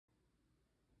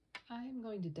I'm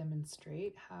going to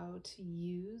demonstrate how to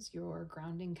use your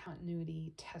grounding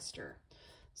continuity tester.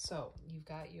 So you've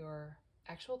got your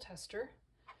actual tester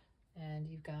and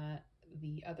you've got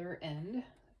the other end,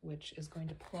 which is going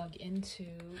to plug into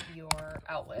your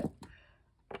outlet.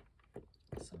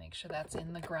 So make sure that's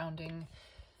in the grounding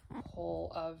hole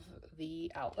of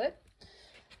the outlet.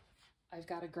 I've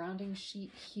got a grounding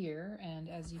sheet here, and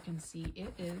as you can see,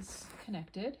 it is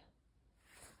connected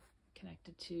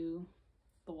to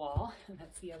the wall.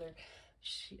 That's the other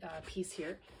piece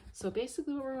here. So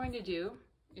basically what we're going to do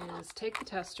is take the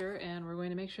tester and we're going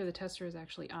to make sure the tester is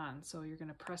actually on. So you're going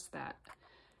to press that.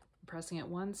 Pressing it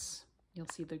once, you'll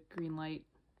see the green light.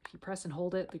 If you press and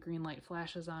hold it, the green light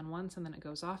flashes on once and then it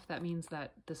goes off. That means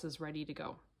that this is ready to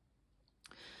go.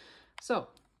 So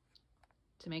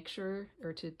to make sure,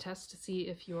 or to test to see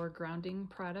if your grounding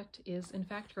product is in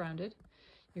fact grounded,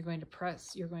 you're going to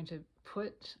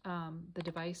put the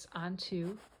device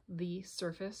onto the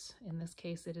surface. In this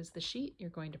case, it is the sheet. You're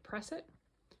going to press it.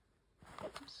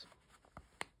 Oops,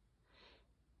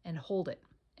 and hold it,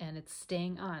 and it's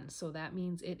staying on. So that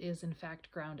means it is in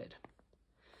fact grounded.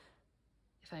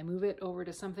 If I move it over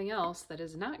to something else that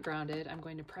is not grounded, I'm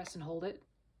going to press and hold it,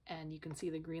 and you can see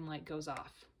the green light goes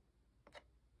off.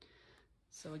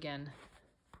 So again,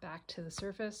 back to the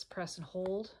surface, press and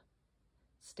hold,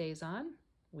 stays on,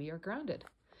 we are grounded.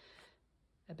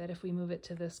 I bet if we move it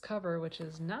to this cover, which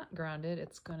is not grounded,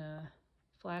 it's gonna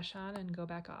flash on and go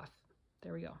back off.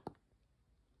 There we go.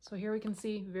 So here we can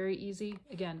see, very easy.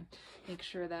 Again, make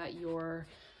sure that your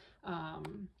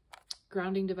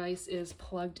grounding device is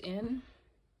plugged in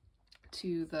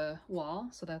to the wall.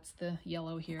 So that's the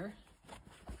yellow here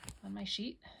on my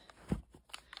sheet.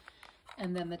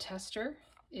 And then the tester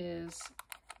is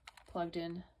plugged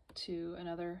in to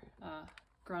another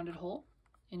grounded hole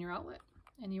in your outlet,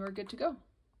 and you are good to go.